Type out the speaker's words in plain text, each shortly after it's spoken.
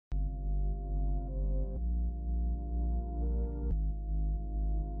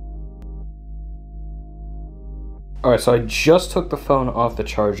Alright, so I just took the phone off the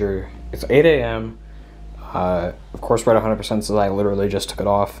charger. It's 8 a.m. Of course, we're at 100% since I literally just took it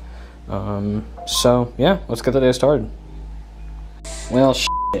off. So, yeah, let's get the day started. Well, shit,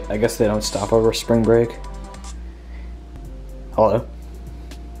 I guess they don't stop over spring break. Hello?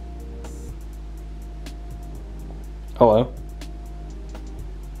 Hello?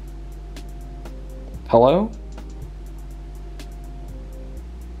 Hello?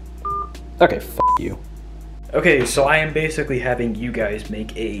 Okay, f*** you. Okay, so I am basically having you guys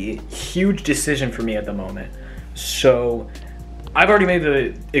make a huge decision for me at the moment. So, I've already made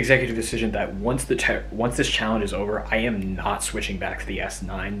the executive decision that once this challenge is over, I am not switching back to the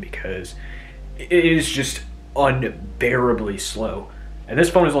S9 because it is just unbearably slow. And this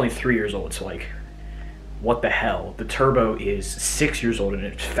phone is only 3 years old, so like, what the hell? The Turbo is 6 years old and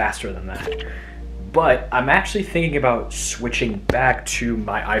it's faster than that. But I'm actually thinking about switching back to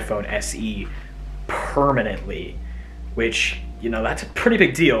my iPhone SE permanently, which, you know, that's a pretty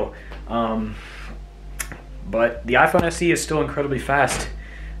big deal. But the iPhone SE is still incredibly fast.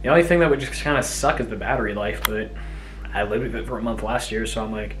 The only thing that would just kind of suck is the battery life, but I lived with it for a month last year, so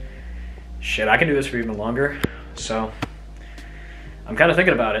I'm like, shit, I can do this for even longer. So I'm kind of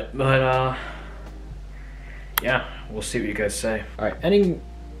thinking about it, but yeah, we'll see what you guys say. All right, ending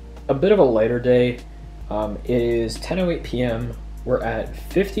a bit of a lighter day. It is 10:08 p.m. We're at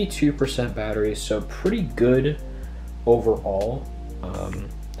 52% battery, so pretty good overall.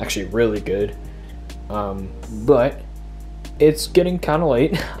 Actually, really good. But it's getting kind of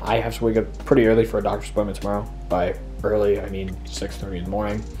late. I have to wake up pretty early for a doctor's appointment tomorrow. By early, I mean 6:30 in the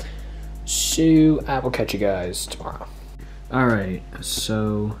morning. So I will catch you guys tomorrow. All right,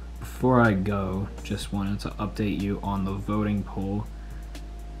 so before I go, just wanted to update you on the voting poll.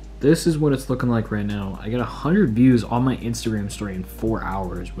 This is what it's looking like right now. I got 100 views on my Instagram story in 4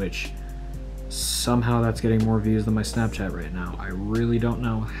 hours, which somehow that's getting more views than my Snapchat right now. I really don't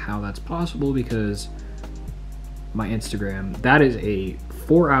know how that's possible because my Instagram, that is a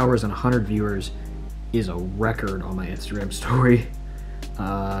 4 hours and 100 viewers is a record on my Instagram story.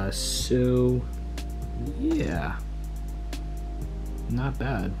 So yeah, not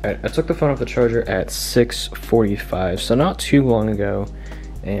bad. All right, I took the phone off the charger at 6:45, so not too long ago.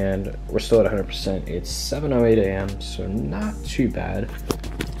 And we're still at 100%. It's 7:08 a.m., so not too bad.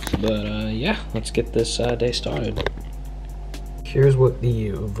 But yeah, let's get this day started. Here's what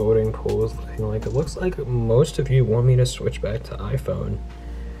the voting poll is looking like. It looks like most of you want me to switch back to iPhone,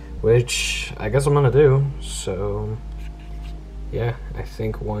 which I guess I'm gonna do. So yeah, I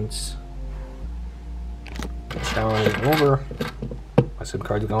think once the challenge is over, my SIM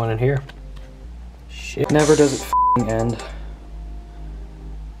card's going in here. Shit never does it f***ing end.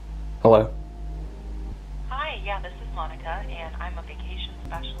 Hello? Hi, yeah, this is Monica, and I'm a vacation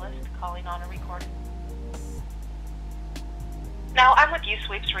specialist calling on a recording. Now, I'm with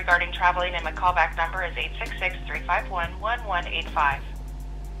U-Sweeps regarding traveling, and my callback number is 866-351-1185.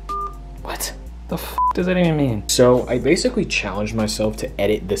 What the f does that even mean? So, I basically challenged myself to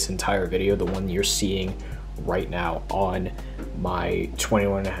edit this entire video, the one you're seeing right now on my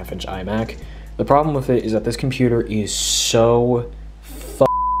 21.5-inch iMac. The problem with it is that this computer is so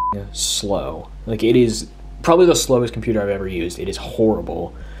slow. Like, it is probably the slowest computer I've ever used. It is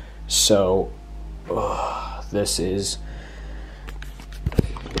horrible. So this is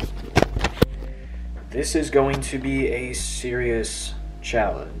going to be a serious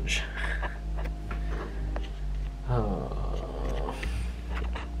challenge.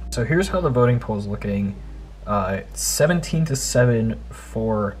 So here's how the voting poll is looking. 17-7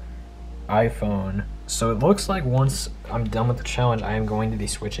 for iPhone. So it looks like once I'm done with the challenge, I am going to be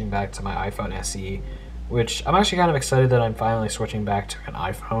switching back to my iPhone SE, which I'm actually kind of excited that I'm finally switching back to an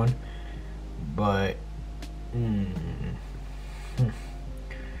iPhone. But,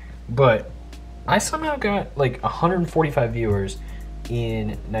 but I somehow got like 145 viewers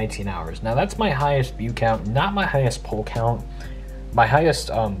in 19 hours. Now that's my highest view count, not my highest poll count. My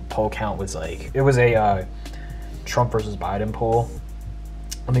highest poll count was like, it was a Trump versus Biden poll.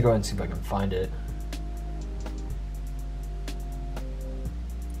 Let me go ahead and see if I can find it.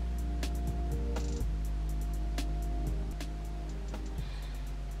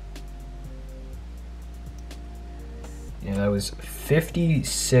 Yeah, that was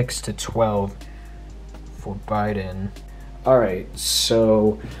 56-12 for Biden. All right,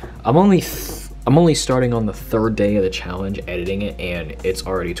 so I'm only starting on the third day of the challenge editing it, and it's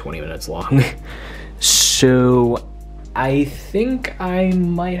already 20 minutes long. So I think I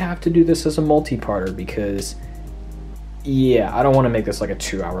might have to do this as a multi-parter because, yeah, I don't want to make this like a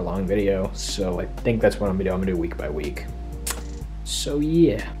 2-hour long video. So I think that's what I'm gonna do. I'm gonna do week by week. So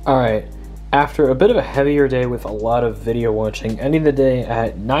yeah. All right. After a bit of a heavier day with a lot of video watching, ending the day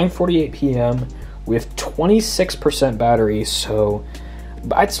at 9:48 p.m. with 26% battery, so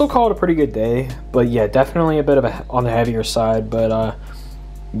I'd still call it a pretty good day, but yeah, definitely a bit of on the heavier side, but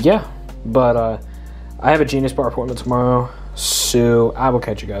yeah, but I have a Genius Bar appointment tomorrow, so I will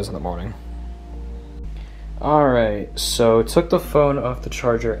catch you guys in the morning. Alright, so took the phone off the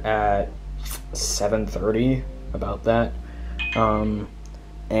charger at 7:30, about that, and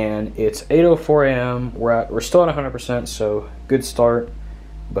it's 8:04 a.m. We're still at 100%, so good start.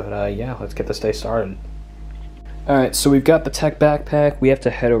 But yeah, let's get this day started. Alright, so we've got the tech backpack. We have to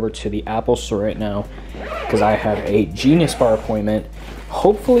head over to the Apple Store right now because I have a Genius Bar appointment.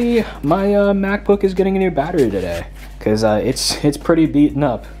 Hopefully my MacBook is getting a new battery today because it's pretty beaten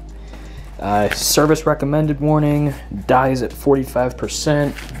up. Service recommended warning, dies at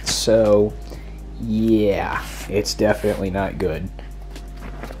 45%, so yeah, it's definitely not good.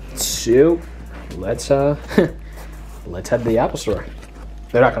 So let's head to the Apple Store.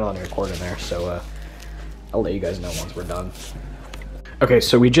 They're not gonna let me record in there, so I'll let you guys know once we're done. Okay,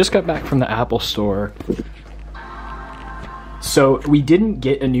 so we just got back from the Apple Store. So we didn't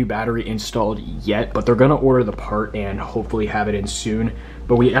get a new battery installed yet, but they're gonna order the part and hopefully have it in soon.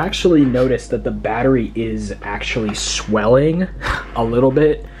 But we actually noticed that the battery is actually swelling a little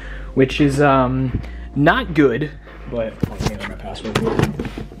bit, which is not good, but let me enter my password.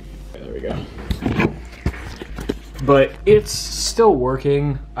 There we go. But it's still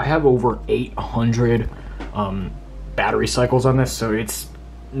working. I have over 800 battery cycles on this, so it's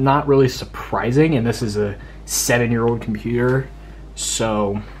not really surprising, and this is a 7-year-old computer,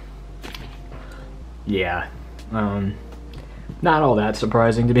 so yeah, not all that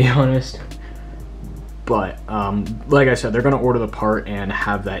surprising, to be honest. But like I said, they're gonna order the part and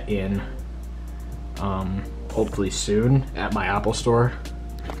have that in hopefully soon at my Apple Store.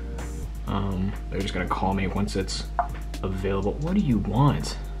 They're just gonna call me once it's available. What do you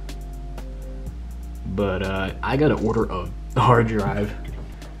want? But I gotta order a hard drive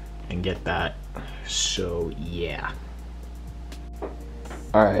and get that, so yeah.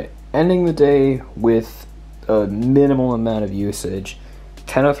 Alright, ending the day with a minimal amount of usage.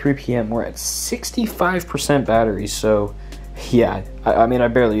 10:03 p.m. we're at 65% battery, so yeah, I mean I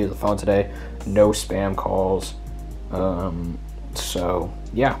barely use the phone today. No spam calls, so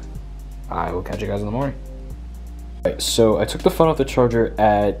yeah, I will catch you guys in the morning. Right, so I took the phone off the charger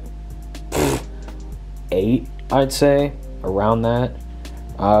at 8, I'd say, around that.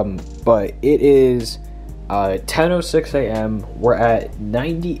 But it is 10:06 a.m. We're at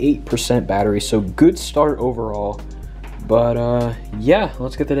 98% battery, so good start overall. But yeah,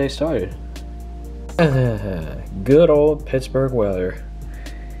 let's get the day started. Good old Pittsburgh weather.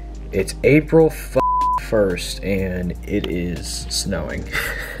 It's April 1st and it is snowing.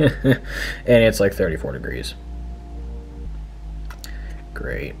 And it's like 34 degrees.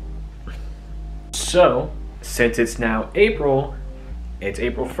 Great. So, since it's now April, it's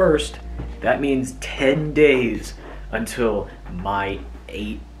April 1st, that means 10 days until my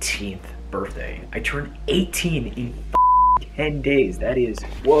 18th birthday. I turn 18 in 10 days. That is,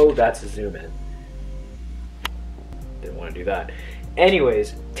 whoa, that's a zoom in. Didn't want to do that.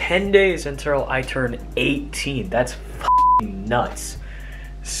 Anyways, 10 days until I turn 18. That's f***ing nuts.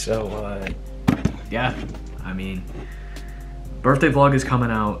 So, yeah, I mean, birthday vlog is coming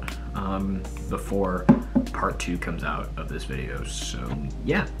out before part 2 comes out of this video, so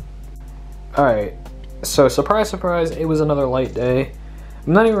yeah. Alright, so surprise, surprise, it was another light day.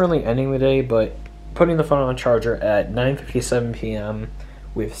 I'm not even really ending the day, but putting the phone on the charger at 9:57 p.m.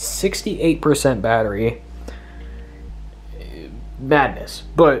 with 68% battery. Madness,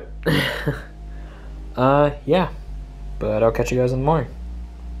 but yeah, but I'll catch you guys in the morning.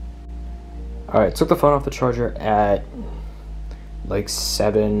 Alright, took the phone off the charger at like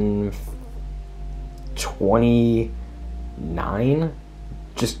 7:29,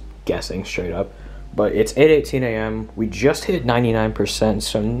 just guessing straight up, but it's 8:18 a.m. we just hit 99%,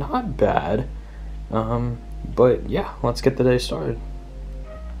 so not bad. But yeah, let's get the day started.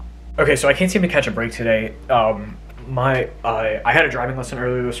 Okay, so I can't seem to catch a break today. I had a driving lesson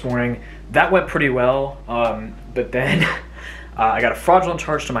earlier this morning. That went pretty well, but then I got a fraudulent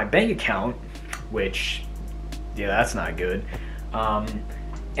charge to my bank account, which, yeah, that's not good.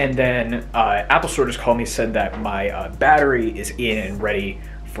 And then Apple Store just called me, said that my battery is in and ready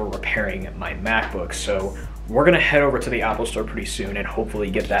for repairing my MacBook. So we're gonna head over to the Apple Store pretty soon and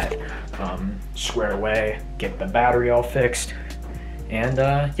hopefully get that squared away, get the battery all fixed, and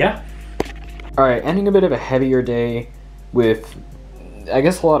yeah. Alright, ending a bit of a heavier day with, I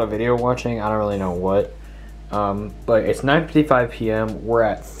guess, a lot of video watching. I don't really know what. But it's 9:55 p.m. We're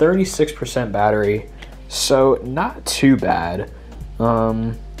at 36% battery, so not too bad.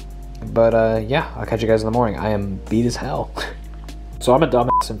 Yeah, I'll catch you guys in the morning. I am beat as hell. So I'm a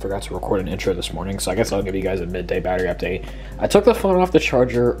dumbass and forgot to record an intro this morning, so I guess I'll give you guys a midday battery update. I took the phone off the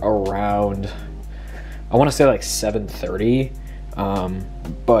charger around, I want to say like 7:30,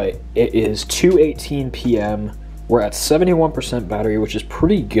 but it is 2:18 p.m. We're at 71% battery, which is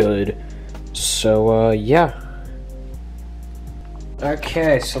pretty good. So yeah.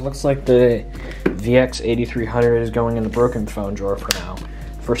 Okay, so it looks like the VX8300 is going in the broken phone drawer for now.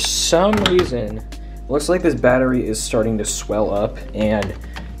 For some reason, it looks like this battery is starting to swell up, and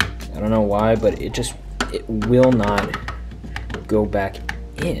I don't know why, but it will not go back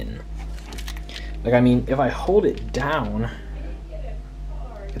in. Like, I mean, if I hold it down,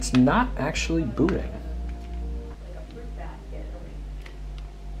 it's not actually booting.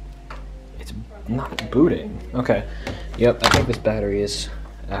 It's not booting. Okay. Yep, I think this battery is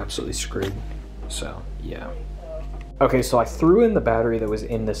absolutely screwed. So, yeah. Okay, so I threw in the battery that was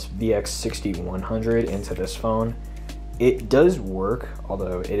in this VX6100 into this phone. It does work,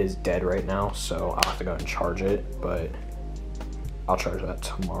 although it is dead right now, so I'll have to go and charge it, but I'll charge that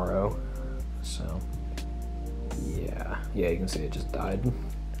tomorrow. So, yeah. Yeah, you can see it just died.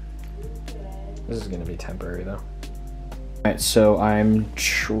 This is gonna be temporary though. Alright, so I'm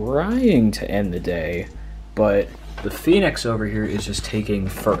trying to end the day, but the Phoenix over here is just taking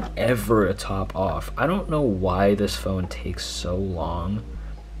forever to top off. I don't know why this phone takes so long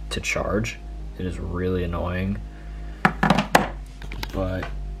to charge. It is really annoying. But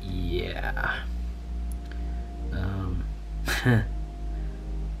yeah.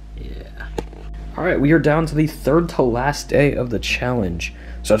 Yeah. Alright, we are down to the third to last day of the challenge.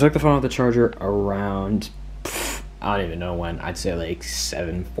 So I took the phone off the charger around, I don't even know when. I'd say like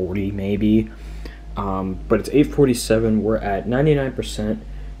 7:40 maybe. But it's 8:47. We're at 99%.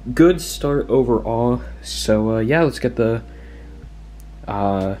 Good start overall. So yeah, let's get the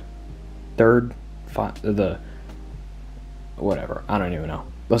whatever. I don't even know.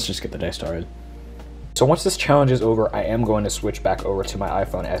 Let's just get the day started. So once this challenge is over, I am going to switch back over to my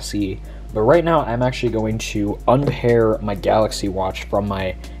iPhone SE. But right now, I'm actually going to unpair my Galaxy Watch from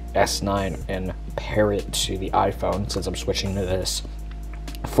my S9 and pair it to the iPhone, since I'm switching to this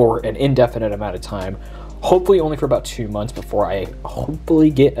for an indefinite amount of time. Hopefully only for about 2 months before I hopefully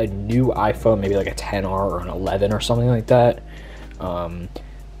get a new iPhone, maybe like a 10R or an 11 or something like that.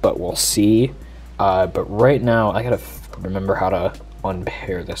 But we'll see. But right now, I gotta remember how to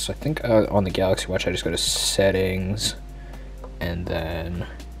unpair this. So I think on the Galaxy Watch, I just go to settings, and then,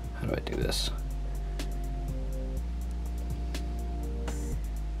 how do I do this?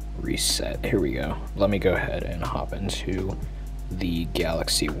 Reset. Here we go. Let me go ahead and hop into the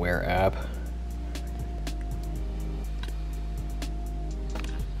Galaxy Wear app.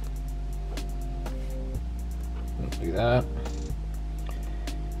 Let's do that.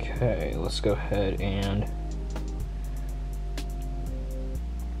 Okay, let's go ahead and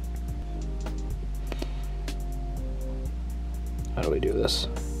how do we do this?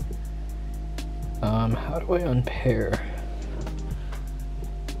 How do I unpair?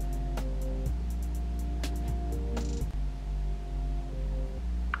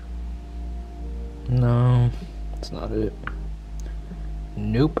 No, that's not it.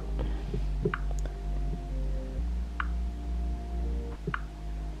 Nope.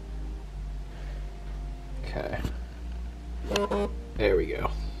 Okay. There we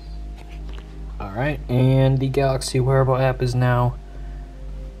go. Alright, and the Galaxy Wearable app is now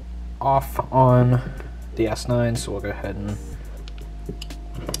off on the S9, so we'll go ahead and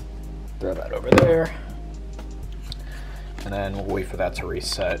throw that over there. And then we'll wait for that to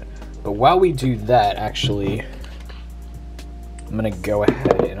reset. But while we do that, actually, I'm gonna go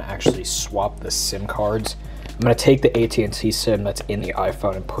ahead and actually swap the SIM cards. I'm gonna take the AT&T SIM that's in the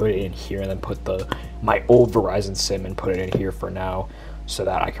iPhone and put it in here, and then put my old Verizon SIM and put it in here for now, so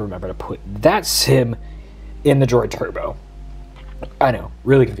that I can remember to put that SIM in the Droid Turbo. I know,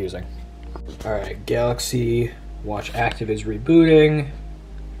 really confusing. Alright, Galaxy Watch Active is rebooting,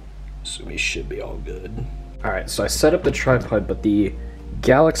 so we should be all good. Alright, so I set up the tripod, but the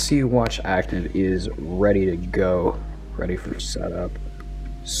Galaxy Watch Active is ready to go, ready for setup.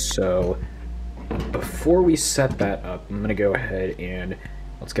 So before we set that up, I'm gonna go ahead and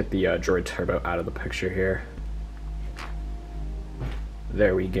let's get the Droid Turbo out of the picture here.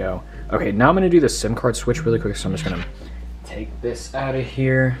 There we go. Okay, now I'm gonna do the SIM card switch really quick, so I'm just gonna take this out of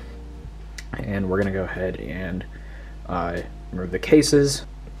here, and we're gonna go ahead and remove the cases,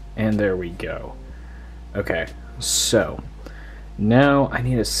 and there we go. Okay, so Now I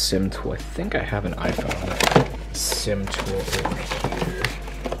need a SIM tool. I think I have an iPhone SIM tool over here.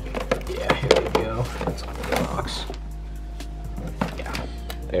 Yeah, here we go. It's on the box. Yeah,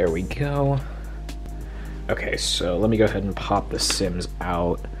 there we go. Okay, so let me go ahead and pop the SIMs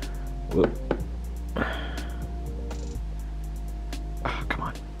out. Whoop. Oh, come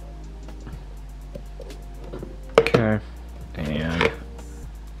on. Okay, and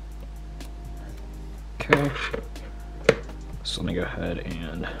okay. So let me go ahead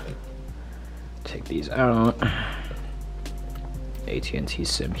and take these out. AT&T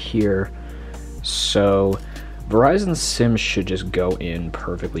SIM here. So Verizon SIM should just go in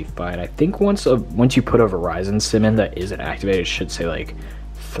perfectly fine. I think once you put a Verizon SIM in that isn't activated, it should say like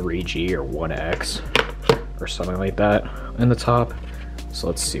 3G or 1X or something like that in the top. So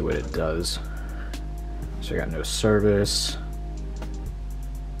let's see what it does. So I got no service.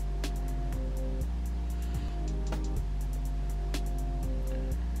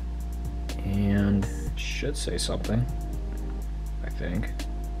 And it should say something, I think.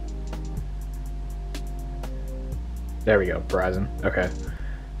 There we go, Verizon. Okay.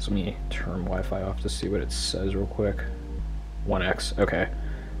 So let me turn Wi-Fi off to see what it says real quick. 1X, okay.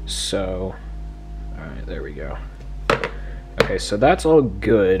 So, alright, there we go. Okay, so that's all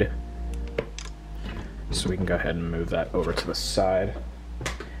good. So we can go ahead and move that over to the side.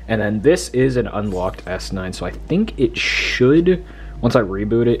 And then this is an unlocked S9, so I think it should, once I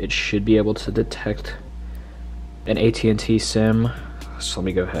reboot it, it should be able to detect an AT&T SIM. So let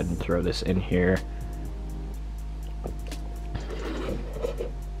me go ahead and throw this in here.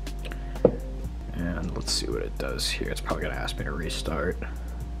 And let's see what it does here. It's probably gonna ask me to restart.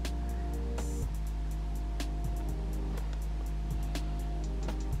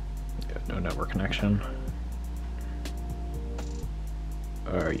 Got no network connection.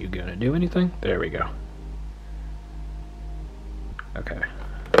 Are you gonna do anything? There we go. Okay.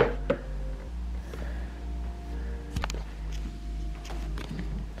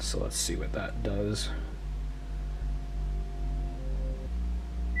 So let's see what that does.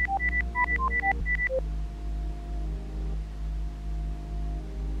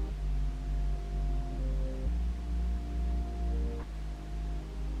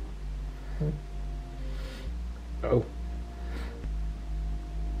 Oh.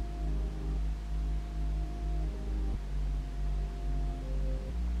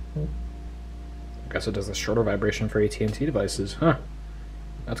 I guess it does the shorter vibration for AT&T devices. Huh.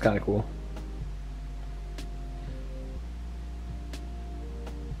 That's kind of cool.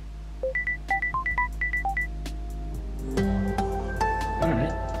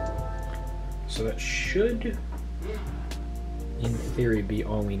 Alright. So that should, in theory, be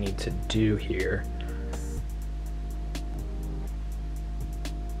all we need to do here.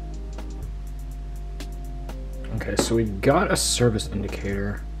 Okay, so we've got a service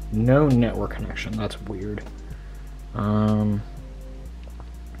indicator. No network connection. That's weird. Hold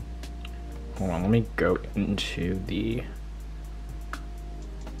on, let me go into the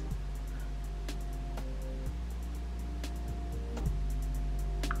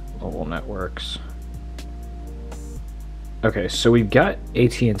mobile networks. Okay, so we've got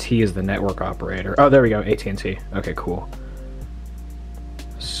AT&T as the network operator. Oh, there we go, AT&T. Okay, cool.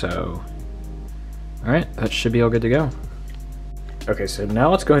 So, all right, that should be all good to go. Okay, so now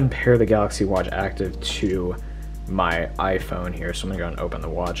let's go ahead and pair the Galaxy Watch Active to my iPhone here. So I'm gonna go and open the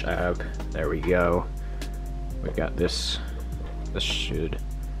Watch app. There we go. We've got this. This should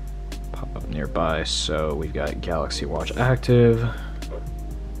pop up nearby. So we've got Galaxy Watch Active.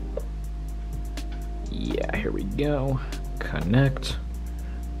 Yeah, here we go. Connect.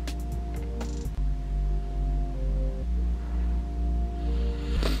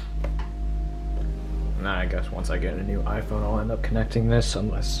 Now I guess once I get a new iPhone, I'll end up connecting this,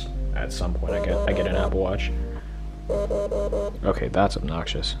 unless at some point I get an Apple Watch. Okay, that's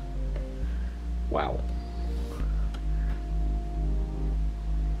obnoxious. Wow.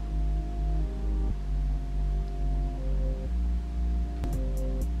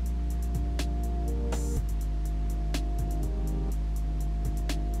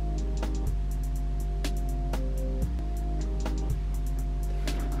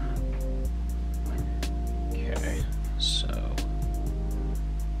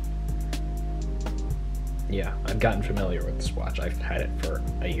 Yeah, I've gotten familiar with this watch. I've had it for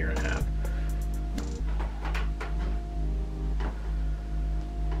 1.5 years.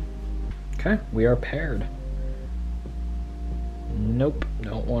 Okay, we are paired. Nope,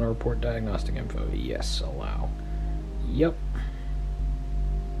 don't want to report diagnostic info. Yes, allow. Yep.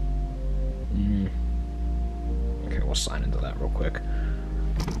 Okay, we'll sign into that real quick.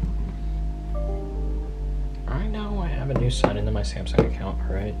 Alright, right now I have a new sign into my Samsung account,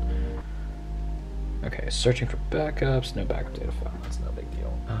 right? Okay, searching for backups, no backup data file, that's no big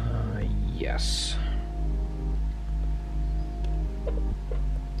deal. Yes.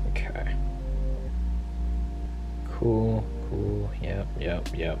 Okay. Cool, yep,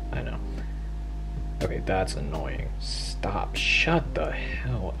 I know. Okay, that's annoying. Stop, shut the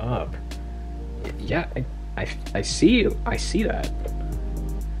hell up. Yeah, I see you, I see that.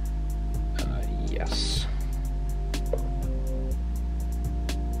 Yes.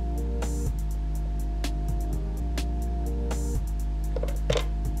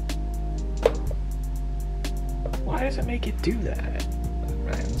 Why does it make it do that?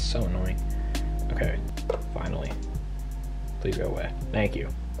 Man, it's so annoying. Okay, finally. Please go away. Thank you.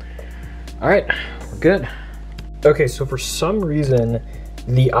 All right, we're good. Okay, so for some reason,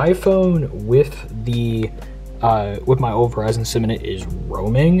 the iPhone with the with my old Verizon SIM in it is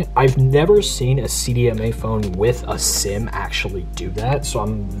roaming. I've never seen a CDMA phone with a SIM actually do that, so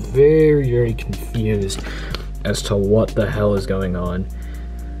I'm very confused as to what the hell is going on.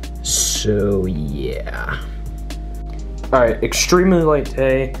 So yeah. All right, extremely late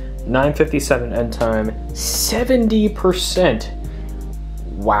day, 9:57 end time, 70%.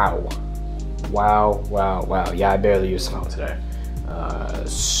 Wow. Yeah, I barely used the phone today.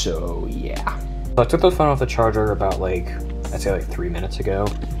 So yeah. So I took the phone off the charger about I'd say 3 minutes ago.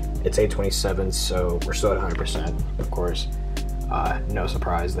 It's 8:27, so we're still at 100%, of course. No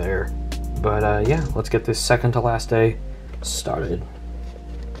surprise there. But yeah, let's get this second to last day started.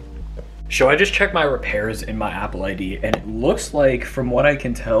 So I just checked my repairs in my Apple ID, and it looks like, from what I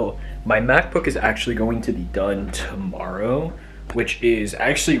can tell, my MacBook is actually going to be done tomorrow, which is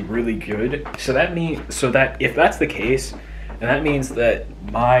actually really good. So that if that's the case, and that means that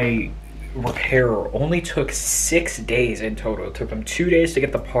my repair only took 6 days in total. It took them 2 days to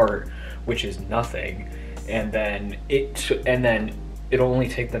get the part, which is nothing, and then it'll only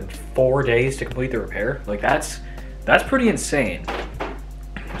take them 4 days to complete the repair. Like that's pretty insane.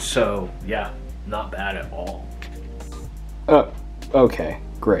 So yeah, not bad at all. Okay,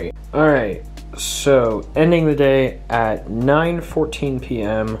 great. All right, so ending the day at 9:14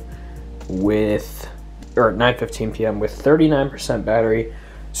 p.m. or 9:15 p.m. with 39% battery.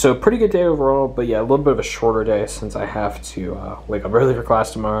 So pretty good day overall, but yeah, a little bit of a shorter day since I have to wake up early for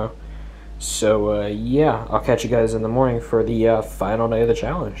class tomorrow. So yeah, I'll catch you guys in the morning for the final day of the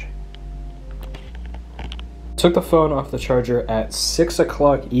challenge. Took the phone off the charger at 6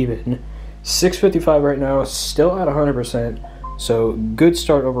 o'clock even. 6:55 right now, still at 100%. So good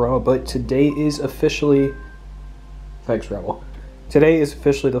start overall, but today is officially, thanks Rebel. Today is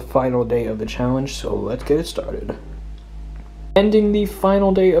officially the final day of the challenge, so let's get it started. Ending the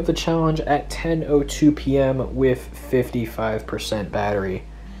final day of the challenge at 10:02 p.m. with 55% battery.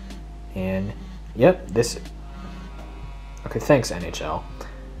 And yep, okay, thanks NHL.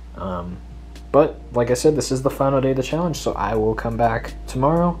 But like I said, this is the final day of the challenge, so I will come back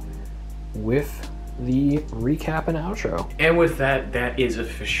tomorrow with the recap and outro. And with that, that is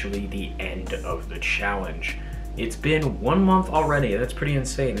officially the end of the challenge. It's been 1 month already. That's pretty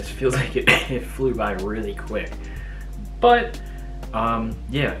insane. This feels like it flew by really quick. But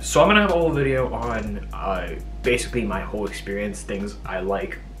yeah, so I'm gonna have a whole video on basically my whole experience, things I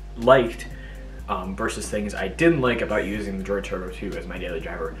liked versus things I didn't like about using the DROID Turbo 2 as my daily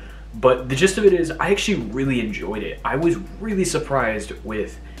driver. But the gist of it is, I actually really enjoyed it. I was really surprised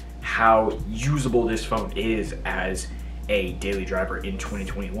with how usable this phone is as a daily driver in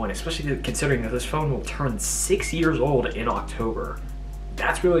 2021, especially considering that this phone will turn 6 years old in October.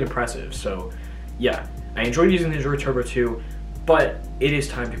 That's really impressive. So yeah, I enjoyed using the DROID Turbo 2, but it is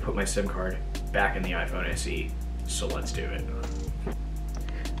time to put my SIM card back in the iPhone SE. So let's do it.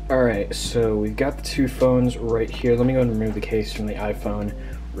 All right, so we've got the two phones right here. Let me go and remove the case from the iPhone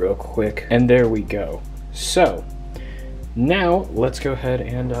real quick, and there we go. So now let's go ahead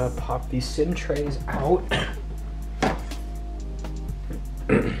and pop these SIM trays out.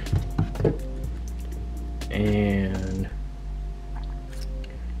 And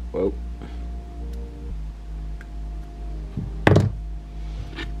whoa.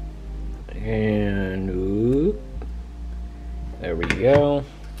 And whoop. There we go.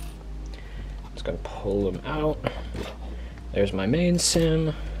 Just gonna pull them out. There's my main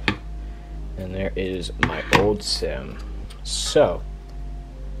SIM, and there is my old SIM. So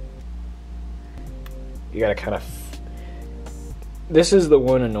you gotta kind of, this is the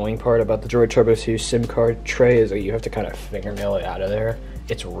one annoying part about the DROID Turbo 2 SIM card tray, is that you have to kind of fingernail it out of there.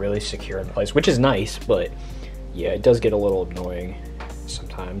 It's really secure in place, which is nice, but yeah, it does get a little annoying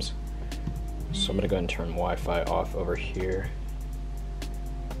sometimes. So I'm gonna go ahead and turn Wi-Fi off over here,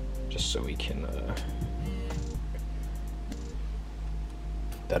 just so we can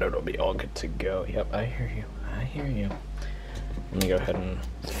that it'll be all good to go. Yep, I hear you. I hear you. Let me go ahead and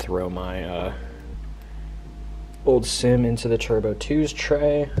throw my old sim into the Turbo 2's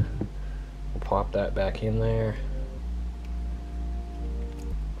tray. We'll pop that back in there.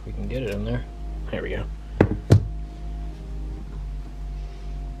 If we can get it in there. There we go.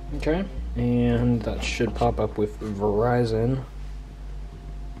 Okay, and that should pop up with Verizon,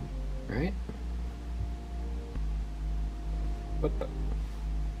 right? What the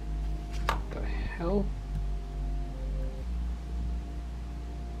hell?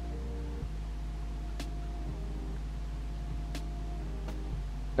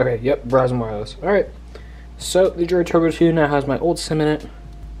 Okay, yep, Verizon Wireless. Alright, so the Droid Turbo 2 now has my old SIM in it.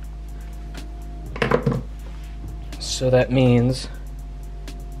 So that means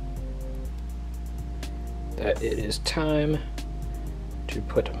that it is time to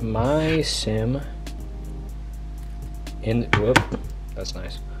put my SIM in the, whoop, that's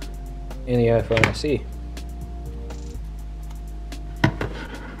nice, in the iPhone SE.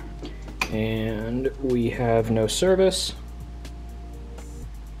 And we have no service.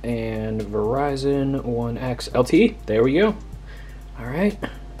 And Verizon 1X LTE. There we go. Alright.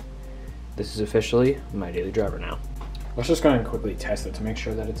 This is officially my daily driver now. Let's just go ahead and quickly test it to make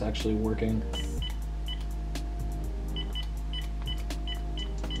sure that it's actually working.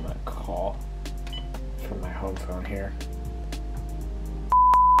 I'm gonna call from my home phone here.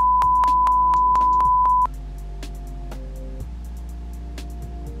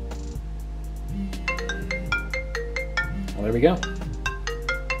 Well, there we go.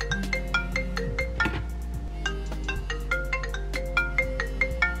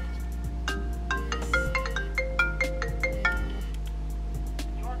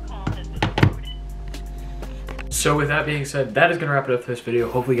 So with that being said, that is going to wrap it up for this video.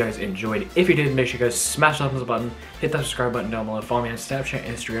 Hopefully you guys enjoyed. If you did, make sure you guys smash the thumbs up button, hit that subscribe button down below, follow me on Snapchat,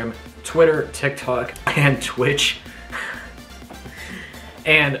 Instagram, Twitter, TikTok, and Twitch.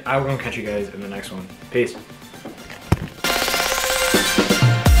 And I will catch you guys in the next one. Peace.